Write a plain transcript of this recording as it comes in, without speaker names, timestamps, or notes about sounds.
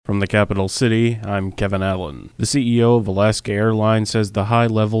From the capital city, I'm Kevin Allen. The CEO of Alaska Airlines says the high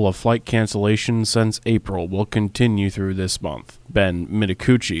level of flight cancellations since April will continue through this month. Ben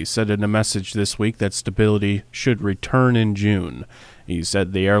Minicucci said in a message this week that stability should return in June. He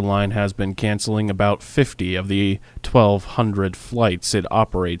said the airline has been canceling about 50 of the 1,200 flights it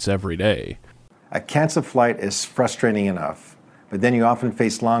operates every day. A canceled flight is frustrating enough, but then you often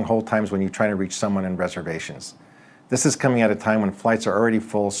face long hold times when you try to reach someone in reservations. This is coming at a time when flights are already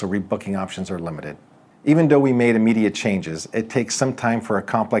full, so rebooking options are limited. Even though we made immediate changes, it takes some time for a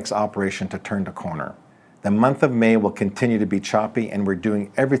complex operation to turn the corner. The month of May will continue to be choppy, and we're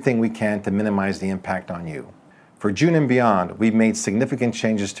doing everything we can to minimize the impact on you. For June and beyond, we've made significant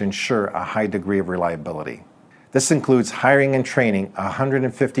changes to ensure a high degree of reliability. This includes hiring and training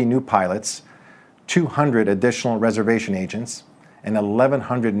 150 new pilots, 200 additional reservation agents, and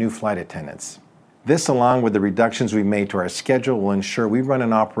 1,100 new flight attendants. This, along with the reductions we've made to our schedule, will ensure we run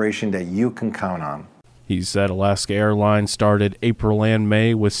an operation that you can count on. He said Alaska Airlines started April and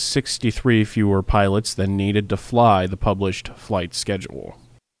May with 63 fewer pilots than needed to fly the published flight schedule.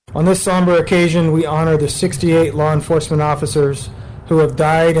 On this somber occasion, we honor the 68 law enforcement officers who have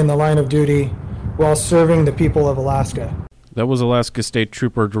died in the line of duty while serving the people of Alaska. That was Alaska State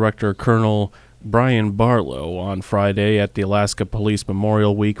Trooper Director Colonel Brian Barlow on Friday at the Alaska Police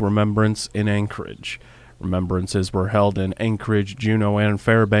Memorial Week Remembrance in Anchorage. Remembrances were held in Anchorage, Juneau, and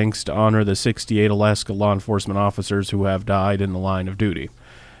Fairbanks to honor the 68 Alaska law enforcement officers who have died in the line of duty.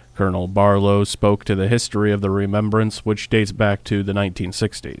 Colonel Barlow spoke to the history of the remembrance, which dates back to the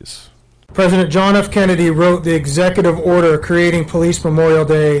 1960s. President John F. Kennedy wrote the executive order creating Police Memorial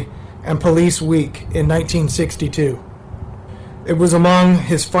Day and Police Week in 1962. It was among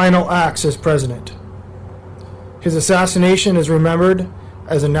his final acts as president. His assassination is remembered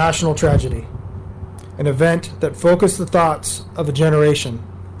as a national tragedy, an event that focused the thoughts of a generation.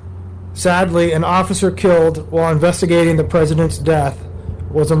 Sadly, an officer killed while investigating the president's death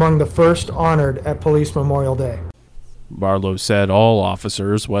was among the first honored at Police Memorial Day. Barlow said all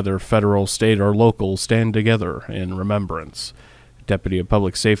officers, whether federal, state, or local, stand together in remembrance. Deputy of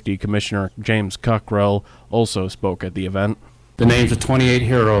Public Safety Commissioner James Cockrell also spoke at the event. The names of 28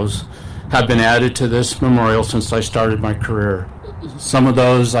 heroes have been added to this memorial since I started my career. Some of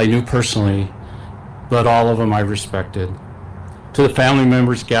those I knew personally, but all of them I respected. To the family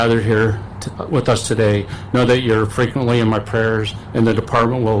members gathered here with us today, know that you're frequently in my prayers, and the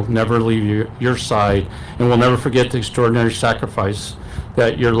department will never leave your side, and will never forget the extraordinary sacrifice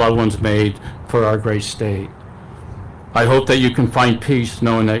that your loved ones made for our great state. I hope that you can find peace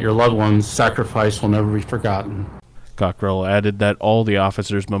knowing that your loved ones' sacrifice will never be forgotten. Cockrell added that all the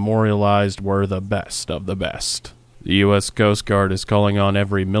officers memorialized were the best of the best. The U.S. Coast Guard is calling on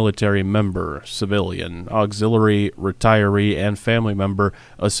every military member, civilian, auxiliary, retiree, and family member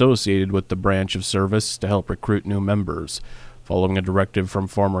associated with the branch of service to help recruit new members. Following a directive from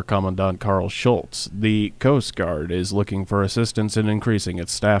former Commandant Carl Schultz, the Coast Guard is looking for assistance in increasing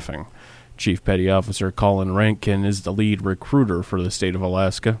its staffing. Chief Petty Officer Colin Rankin is the lead recruiter for the state of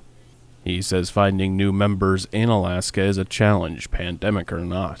Alaska. He says finding new members in Alaska is a challenge, pandemic or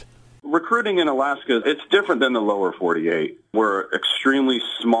not. Recruiting in Alaska, it's different than the lower 48. We're an extremely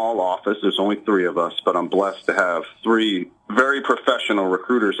small office. There's only 3 of us, but I'm blessed to have 3 very professional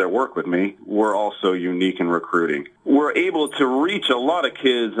recruiters that work with me. We're also unique in recruiting. We're able to reach a lot of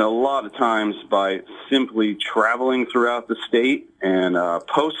kids a lot of times by simply traveling throughout the state. And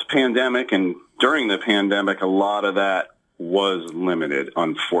post-pandemic and during the pandemic, a lot of that was limited,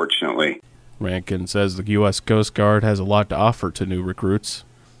 unfortunately. Rankin says the U.S. Coast Guard has a lot to offer to new recruits.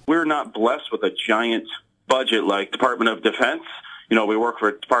 We're not blessed with a giant budget like Department of Defense. You know, we work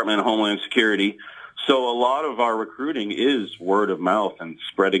for Department of Homeland Security. So a lot of our recruiting is word of mouth and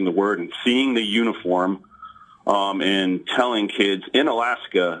spreading the word and seeing the uniform and telling kids in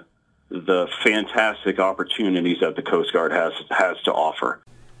Alaska the fantastic opportunities that the Coast Guard has to offer.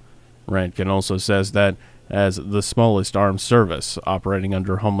 Rankin also says that as the smallest armed service operating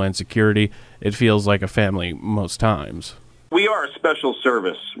under Homeland Security, it feels like a family most times. We are a special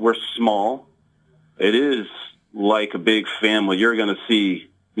service. We're small. It is like a big family. You're going to see,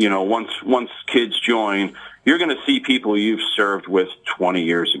 you know, once kids join, you're going to see people you've served with 20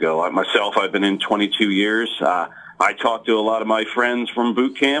 years ago. Myself, I've been in 22 years. I talked to a lot of my friends from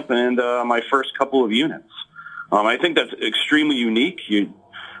boot camp and my first couple of units. I think that's extremely unique,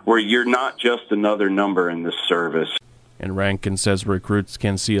 where you're not just another number in this service. And Rankin says recruits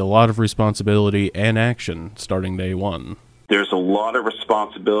can see a lot of responsibility and action starting day one. There's a lot of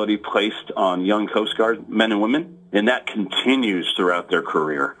responsibility placed on young Coast Guard men and women, and that continues throughout their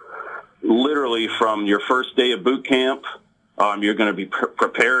career. Literally from your first day of boot camp You're going to be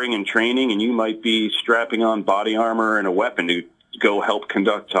preparing and training, and you might be strapping on body armor and a weapon to go help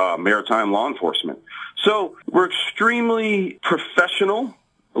conduct maritime law enforcement. So we're extremely professional,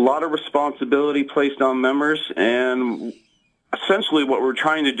 a lot of responsibility placed on members, and essentially what we're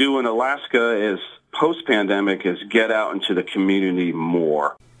trying to do in Alaska is post-pandemic is get out into the community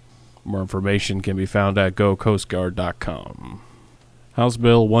more. More information can be found at gocoastguard.com. House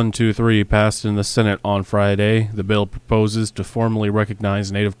Bill 123 passed in the Senate on Friday. The bill proposes to formally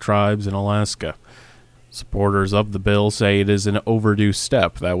recognize Native tribes in Alaska. Supporters of the bill say it is an overdue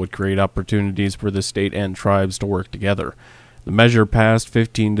step that would create opportunities for the state and tribes to work together. The measure passed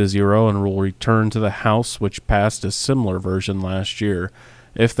 15-0 and will return to the House, which passed a similar version last year.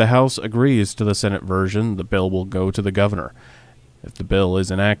 If the House agrees to the Senate version, the bill will go to the governor. If the bill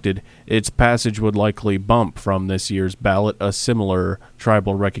is enacted, its passage would likely bump from this year's ballot a similar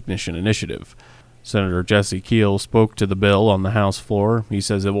tribal recognition initiative. Senator Jesse Keel spoke to the bill on the House floor. He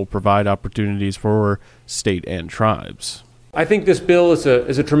says it will provide opportunities for state and tribes. I think this bill is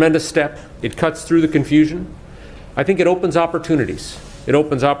a tremendous step. It cuts through the confusion. I think it opens opportunities. It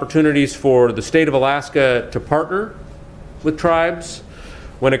opens opportunities for the state of Alaska to partner with tribes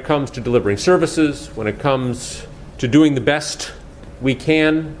when it comes to delivering services, when it comes to doing the best we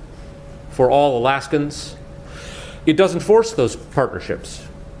can for all Alaskans. It doesn't force those partnerships.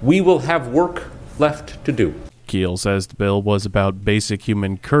 We will have work left to do. Keel says the bill was about basic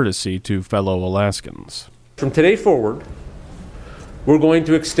human courtesy to fellow Alaskans. From today forward, we're going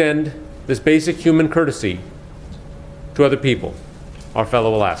to extend this basic human courtesy to other people, our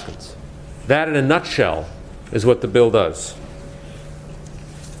fellow Alaskans. That, in a nutshell, is what the bill does.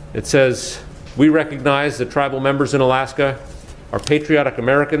 It says we recognize that tribal members in Alaska are patriotic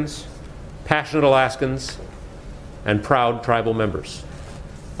Americans, passionate Alaskans, and proud tribal members.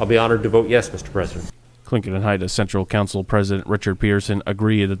 I'll be honored to vote yes, Mr. President. Clinton and Haida Central Council President Richard Pearson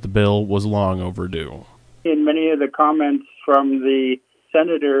agreed that the bill was long overdue. In many of the comments from the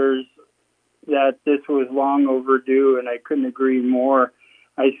senators that this was long overdue, and I couldn't agree more.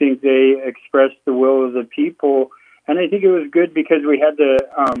 I think they expressed the will of the people, and I think it was good because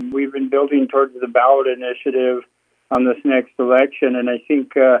we've been building towards the ballot initiative on this next election, and I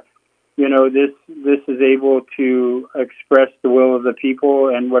think this is able to express the will of the people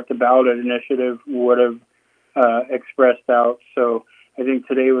and what the ballot initiative would have expressed out. So I think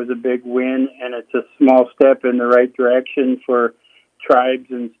today was a big win, and it's a small step in the right direction for tribes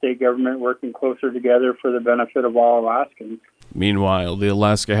and state government working closer together for the benefit of all Alaskans. Meanwhile, the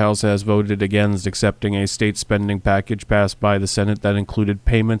Alaska House has voted against accepting a state spending package passed by the Senate that included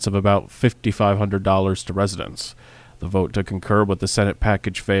payments of about $5,500 to residents. The vote to concur with the Senate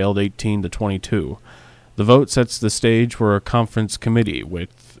package failed 18-22. The vote sets the stage for a conference committee,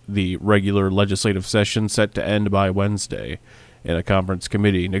 with the regular legislative session set to end by Wednesday. In a conference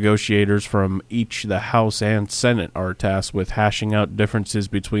committee, negotiators from each the House and Senate are tasked with hashing out differences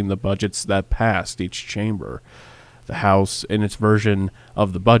between the budgets that passed each chamber. The House, in its version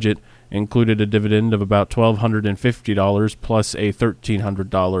of the budget, included a dividend of about $1,250 plus a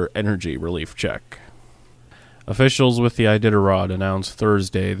 $1,300 energy relief check. Officials with the Iditarod announced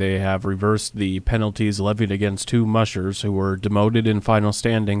Thursday they have reversed the penalties levied against two mushers who were demoted in final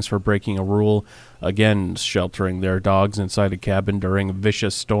standings for breaking a rule against sheltering their dogs inside a cabin during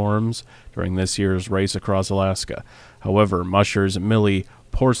vicious storms during this year's race across Alaska. However, mushers Millie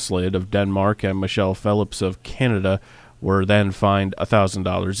Porslid of Denmark and Michelle Phillips of Canada were then fined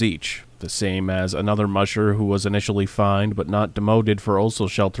 $1,000 each, the same as another musher who was initially fined but not demoted for also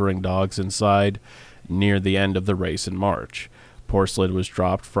sheltering dogs inside near the end of the race in March. Porslid was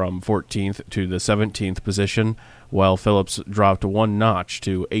dropped from 14th to the 17th position, while Phillips dropped one notch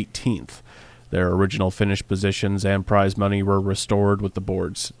to 18th. Their original finish positions and prize money were restored with the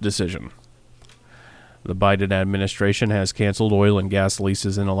board's decision. The Biden administration has canceled oil and gas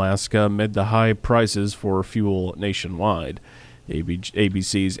leases in Alaska amid the high prices for fuel nationwide.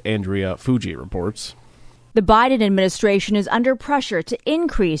 ABC's Andrea Fuji reports. The Biden administration is under pressure to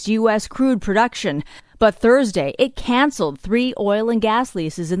increase U.S. crude production, but Thursday it canceled 3 oil and gas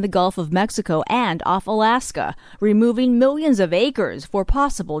leases in the Gulf of Mexico and off Alaska, removing millions of acres for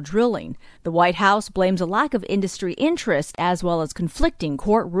possible drilling. The White House blames a lack of industry interest as well as conflicting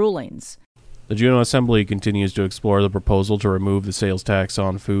court rulings. The Juneau Assembly continues to explore the proposal to remove the sales tax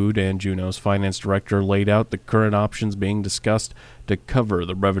on food, and Juneau's finance director laid out the current options being discussed to cover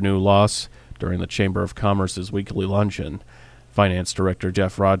the revenue loss during the Chamber of Commerce's weekly luncheon. Finance Director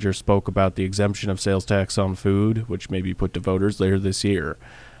Jeff Rogers spoke about the exemption of sales tax on food, which may be put to voters later this year.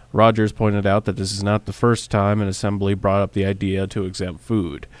 Rogers pointed out that this is not the first time an assembly brought up the idea to exempt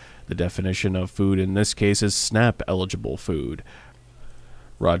food. The definition of food in this case is SNAP-eligible food.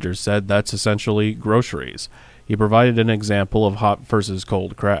 Rogers said that's essentially groceries. He provided an example of hot versus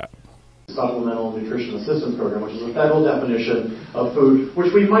cold crab. Supplemental Nutrition Assistance Program, which is a federal definition of food,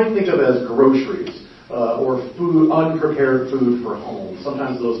 which we might think of as groceries or food, unprepared food for home.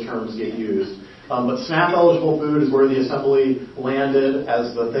 Sometimes those terms get used. But SNAP-eligible food is where the Assembly landed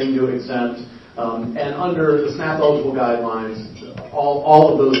as the thing to exempt. And under the SNAP-eligible guidelines,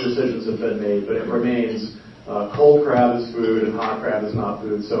 all of those decisions have been made, but it remains cold crab is food and hot crab is not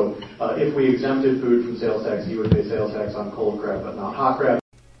food. So if we exempted food from sales tax, you would pay sales tax on cold crab, but not hot crab.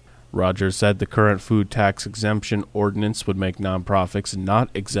 Rogers said the current food tax exemption ordinance would make nonprofits not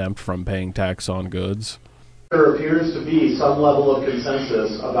exempt from paying tax on goods. There appears to be some level of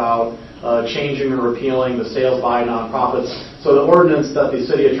consensus about changing or repealing the sales by nonprofits. So the ordinance that the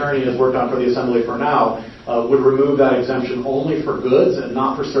city attorney has worked on for the Assembly for now would remove that exemption only for goods and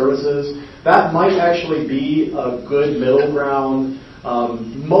not for services. That might actually be a good middle ground.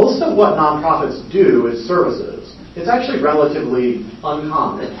 Most of what nonprofits do is services. It's actually relatively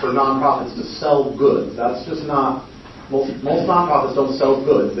uncommon for nonprofits to sell goods. That's just not, most nonprofits don't sell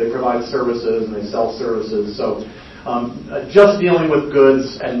goods. They provide services and they sell services. So just dealing with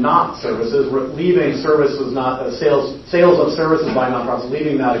goods and not services, leaving services not, sales of services by nonprofits,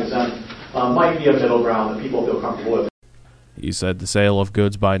 leaving that exempt might be a middle ground that people feel comfortable with. He said the sale of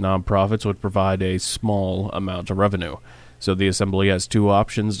goods by nonprofits would provide a small amount of revenue. So the Assembly has two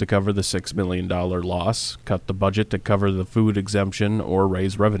options to cover the $6 million loss: cut the budget to cover the food exemption or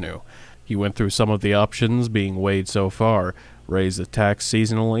raise revenue. He went through some of the options being weighed so far: raise the tax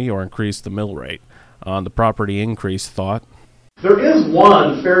seasonally or increase the mill rate. On the property increase thought, there is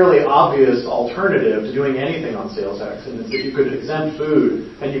one fairly obvious alternative to doing anything on sales tax, and it's that you could exempt food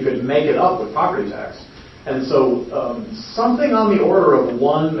and you could make it up with property tax. And so something on the order of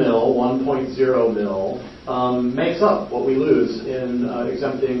 1 mil, 1.0 mil, makes up what we lose in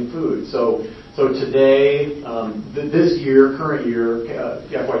exempting food. So today, this year, current year,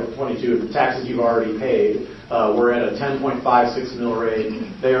 FY22, the taxes you've already paid, we're at a 10.56 mil rate.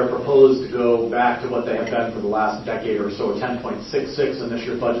 They are proposed to go back to what they have been for the last decade or so, 10.66 in this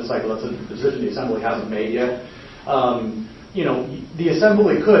year's budget cycle. That's a decision the Assembly hasn't made yet. The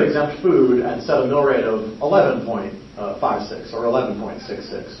Assembly could exempt food and set a mill rate of 11.56 or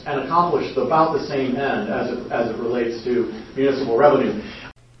 11.66 and accomplish about the same end as it relates to municipal revenue.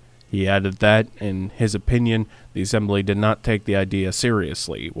 He added that, in his opinion, the Assembly did not take the idea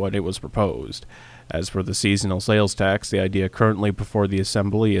seriously when it was proposed. As for the seasonal sales tax, the idea currently before the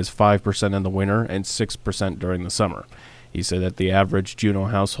Assembly is 5% in the winter and 6% during the summer. He said that the average Juneau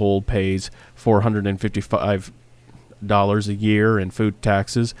household pays $455 a year in food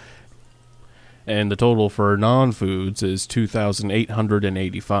taxes, and the total for non-foods is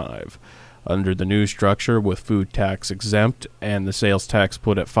 $2,885. Under the new structure, with food tax exempt and the sales tax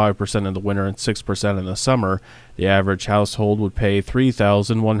put at 5% in the winter and 6% in the summer, the average household would pay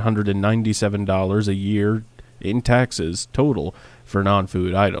 $3,197 a year in taxes total for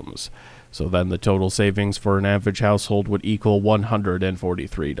non-food items. So then the total savings for an average household would equal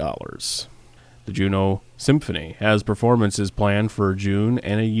 $143. The Juneau Symphony has performances planned for June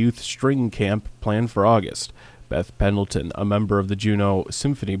and a youth string camp planned for August. Beth Pendleton, a member of the Juneau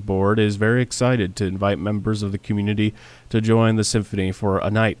Symphony Board, is very excited to invite members of the community to join the symphony for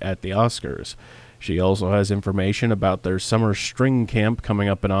a night at the Oscars. She also has information about their summer string camp coming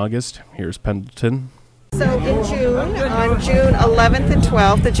up in August. Here's Pendleton. So in June, on June 11th and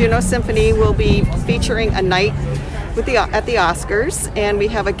 12th, the Juneau Symphony will be featuring a night at the Oscars, and we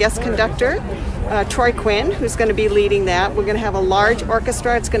have a guest conductor, Troy Quinn, who's going to be leading that. We're going to have a large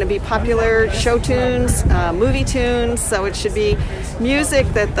orchestra. It's going to be popular show tunes, movie tunes, so it should be music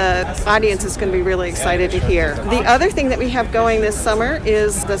that the audience is going to be really excited to hear. The other thing that we have going this summer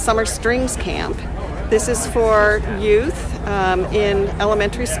is the Summer Strings Camp. This is for youth in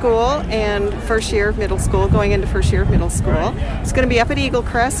elementary school and first year of middle school, going into first year of middle school. It's going to be up at Eagle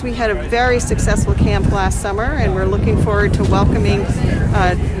Crest. We had a very successful camp last summer, and we're looking forward to welcoming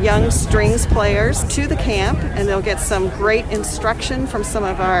young strings players to the camp, and they'll get some great instruction from some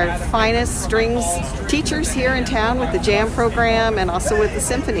of our finest strings teachers here in town with the jam program and also with the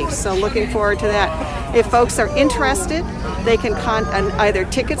symphony. So looking forward to that. If folks are interested, they can either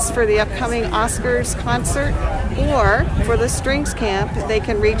tickets for the upcoming Oscars concert or for the Strings Camp, they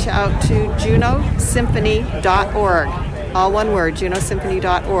can reach out to juneausymphony.org, all one word,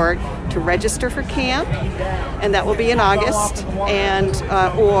 juneausymphony.org, to register for camp, and that will be in August, and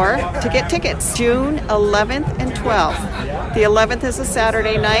or to get tickets, June 11th and 12th. The 11th is a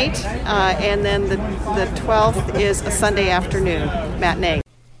Saturday night, and then the 12th is a Sunday afternoon matinee.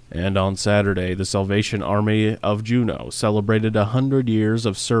 And on Saturday, the Salvation Army of Juneau celebrated 100 years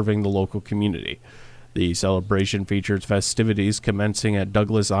of serving the local community. The celebration featured festivities commencing at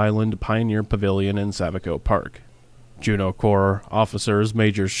Douglas Island Pioneer Pavilion in Savico Park. Juneau Corps officers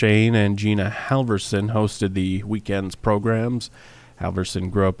Major Shane and Gina Halverson hosted the weekend's programs.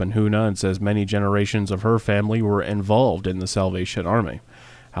 Halverson grew up in Hoonah and says many generations of her family were involved in the Salvation Army.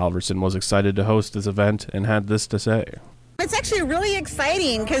 Halverson was excited to host this event and had this to say. It's actually really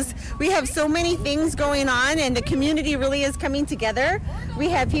exciting because we have so many things going on and the community really is coming together. We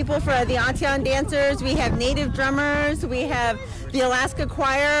have people for the Antion dancers, we have native drummers, we have the Alaska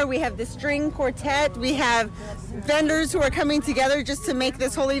Choir, we have the string quartet, we have vendors who are coming together just to make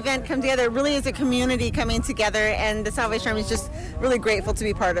this whole event come together. It really is a community coming together, and the Salvation Army is just really grateful to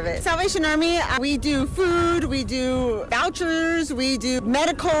be part of it. Salvation Army, we do food, we do vouchers, we do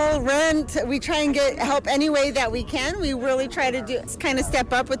medical, rent. We try and get help any way that we can. We really try to do kind of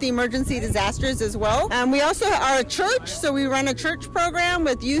step up with the emergency disasters as well. We also are a church, so we run a church program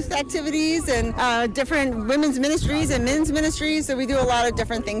with youth activities and different women's ministries and men's ministries, so we do a lot of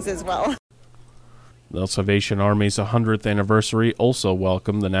different things as well. The Salvation Army's 100th anniversary also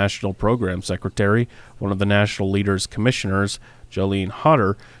welcomed the National Program Secretary, one of the National Leaders Commissioners, Jolene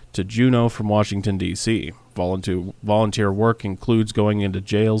Hodder, to Juneau from Washington, D.C. Volunteer work includes going into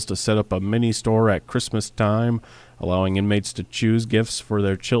jails to set up a mini-store at Christmas time, allowing inmates to choose gifts for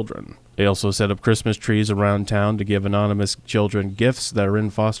their children. They also set up Christmas trees around town to give anonymous children gifts that are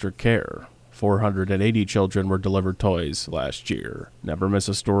in foster care. 480 children were delivered toys last year. Never miss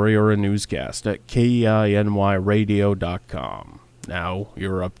a story or a newscast at KEINYradio.com. Now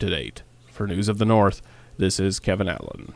you're up to date. For News of the North, this is Kevin Allen.